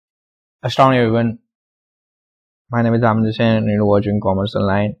Assalamu alaikum everyone. My name is Ahmed Hussain and you're watching Commerce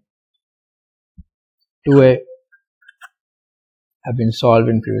Online. 2A have been solved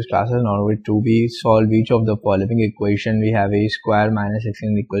in previous classes. Now with 2B, solve each of the following equation. We have a square minus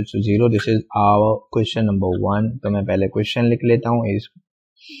 16 equals to 0. This is our question number 1. तो मैं पहले question लिख लेता हूँ.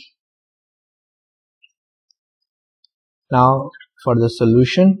 Now for the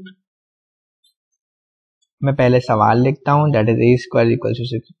solution, मैं पहले सवाल लिखता हूँ. That is a square equals to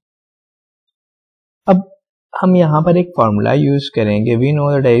 6. अब हम यहाँ पर एक फॉर्मूला यूज करेंगे. We know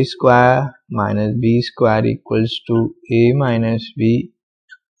that a square minus B square equals to a minus B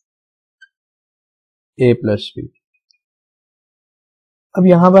a plus B. अब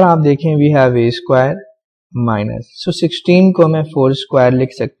यहाँ पर आप देखें we have a square minus, सो 16 को मैं 4 स्क्वायर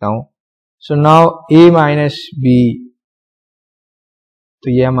लिख सकता हूँ. So now a minus B,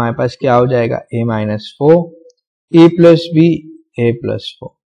 तो ये हमारे पास क्या हो जाएगा, a minus 4, a plus B a plus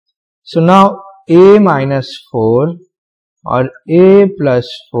 4. So now a minus 4 और a प्लस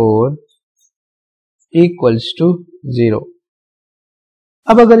 4 इक्वल्स टू 0.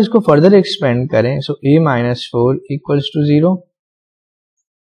 अब अगर इसको फर्दर एक्सपेंड करें, सो a minus 4 equals to 0,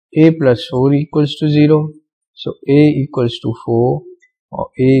 a plus 4 equals to 0, so a equals to 4 और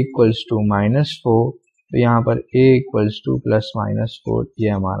a इक्वल्स टू माइनस 4. तो यहाँ पर a equals two plus minus 4, ये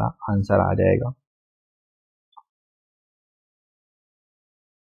हमारा आंसर आ जाएगा.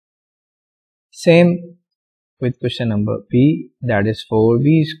 Same with question number B, that is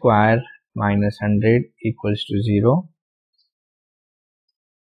 4b square minus 100 equals to 0.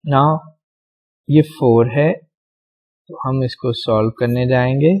 Now ये 4 है तो हम इसको सॉल्व करने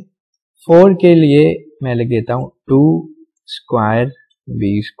जाएंगे. 4 के लिए मैं लिख देता हूँ 2 स्क्वायर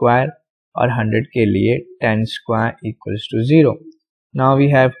b स्क्वायर और 100 के लिए 10 square equals to 0. Now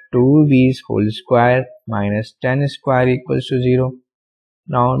we have 2b's whole square minus 10 square equals to 0.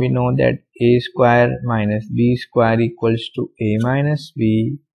 Now we know that a square minus b square equals to a minus b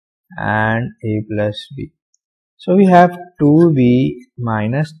and a plus b. So we have 2b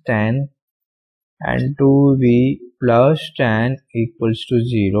minus 10 and 2b plus 10 equals to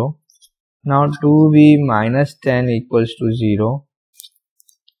 0. Now 2b minus 10 equals to 0.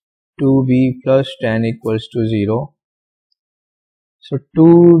 2b plus 10 equals to 0. So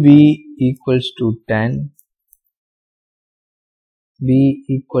 2b equals to 10. b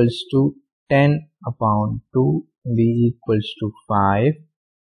equals to 10 upon 2, b equals to 5.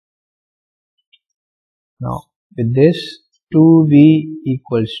 Now with this 2b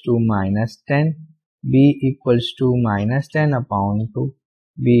equals to minus 10, b equals to minus 10 upon 2,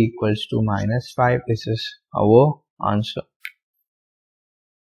 b equals to minus 5. This is our answer.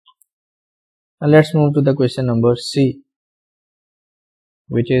 Now let's move to the question number C,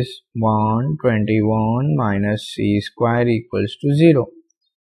 which is 121 minus c square equals to 0.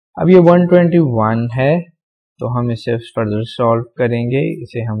 अब ये 121 है तो हम इसे further solve करेंगे.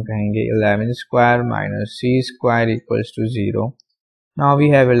 इसे हम कहेंगे 11 square minus c square equals to 0. Now we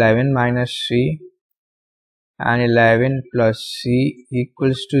have 11 minus c and 11 plus c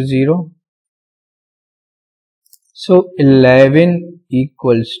equals to 0. So 11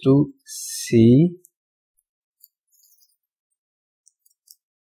 equals to c.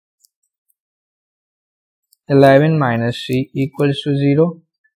 Eleven minus c equals to 0.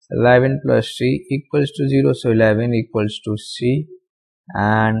 11 plus c equals to 0. So 11 equals to c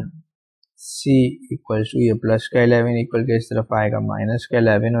and c equals to, ये plus का 11 equal के इस तरफ आएगा minus का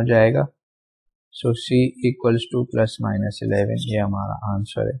 11 हो जाएगा. So c equals to plus minus 11, ये हमारा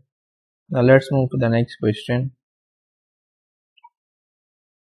आंसर है. Now let's move to the next question.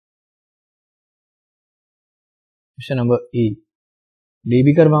 Question number E. D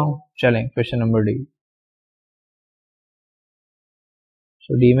भी करवाऊं? चलें क्वेश्चन नंबर D.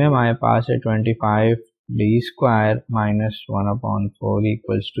 तो D में हमारे पास है 25 d square minus 1 upon 4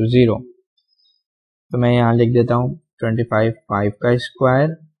 equals to 0. तो मैं यहाँ लिख देता हूँ 25 5 का स्क्वायर,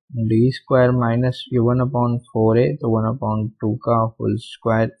 d स्क्वायर माइनस ये 1 अपॉन 4 है तो 1 अपॉन 2 का whole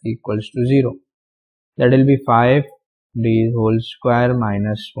square equals to 0. That will be 5 d whole square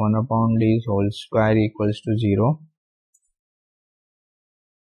minus 1 upon d whole square equals to 0.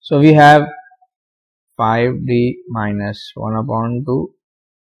 So we have 5d minus 1 upon 2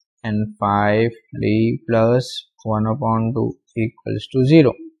 and 5d plus 1 upon 2 equals to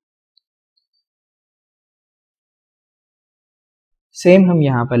 0. Same हम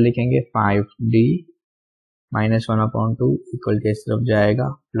यहाँ पर लिखेंगे 5d minus 1 upon 2 equal के इस तरफ जाएगा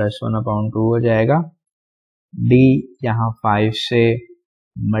plus 1 upon 2 हो जाएगा. d यहाँ 5 से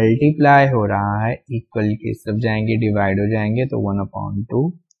मल्टीप्लाई हो रहा है, इक्वल के इस तरफ जाएंगे डिवाइड हो जाएंगे तो 1 upon 2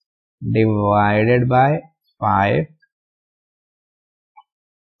 डिवाइडेड बाय 5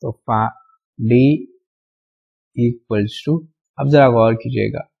 तो d इक्वल्स टू, अब जरा गौर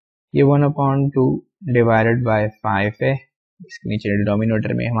कीजिएगा, ये 1/2 डिवाइडेड बाय 5 है। इसके नीचे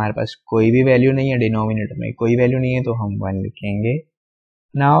डिनोमिनेटर में हमारे पास कोई भी वैल्यू नहीं है, डिनोमिनेटर में कोई वैल्यू नहीं है, तो हम 1 लिखेंगे।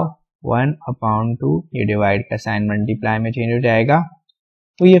 नाउ 1/2 ये डिवाइड का साइन मल्टीप्लाई में चेंज हो जाएगा,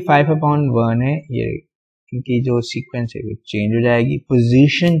 तो ये 5/1 है, ये इनकी जो सीक्वेंस है वो चेंज हो जाएगी,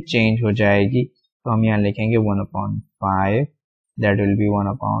 पोजीशन चेंज हो जाएगी, तो हम यहाँ लिखेंगे 1/5, दैट विल बी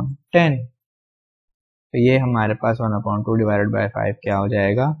 1/10। तो ये हमारे पास 1/2 डिवाइडेड बाय 5 क्या हो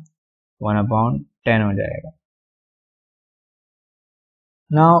जाएगा, 1/10 हो जाएगा।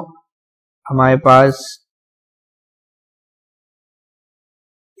 नाउ हमारे पास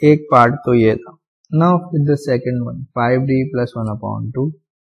एक पार्ट तो ये था। नाउ फिर the second one 5d plus 1/2,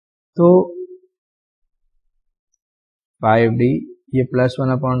 तो 5d ये प्लस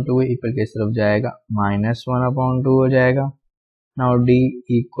 1/2 इक्वल किस तरफ जाएगा, माइनस 1/2 हो जाएगा। Now d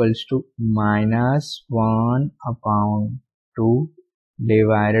equals to minus 1/2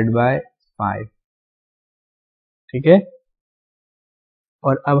 divided by 5, ठीक है।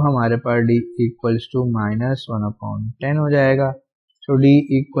 और अब हमारे पास d इक्वल्स टू माइनस 1/10 हो जाएगा, तो d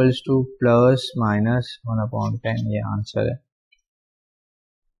equals two plus minus 1/10, ये आंसर है।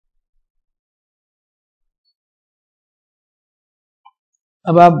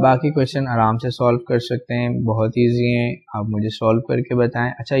 अब आप बाकी क्वेश्चन आराम से सॉल्व कर सकते हैं, बहुत इजी हैं, आप मुझे सॉल्व करके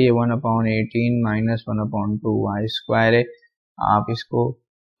बताएं। अच्छा, ये 1/18 माइनस 1/2 वाई स्क्वायर है, आप इसको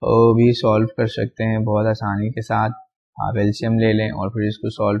भी सॉल्व कर सकते हैं बहुत आसानी के साथ। आप एलसीएम ले लें और फिर इसको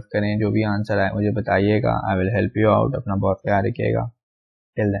सॉल्व करें, जो भी आंसर आए मुझे बताइएगा। I will help you out. अपना बहुत ख्याल रखिएगा।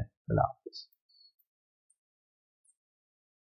 Till then,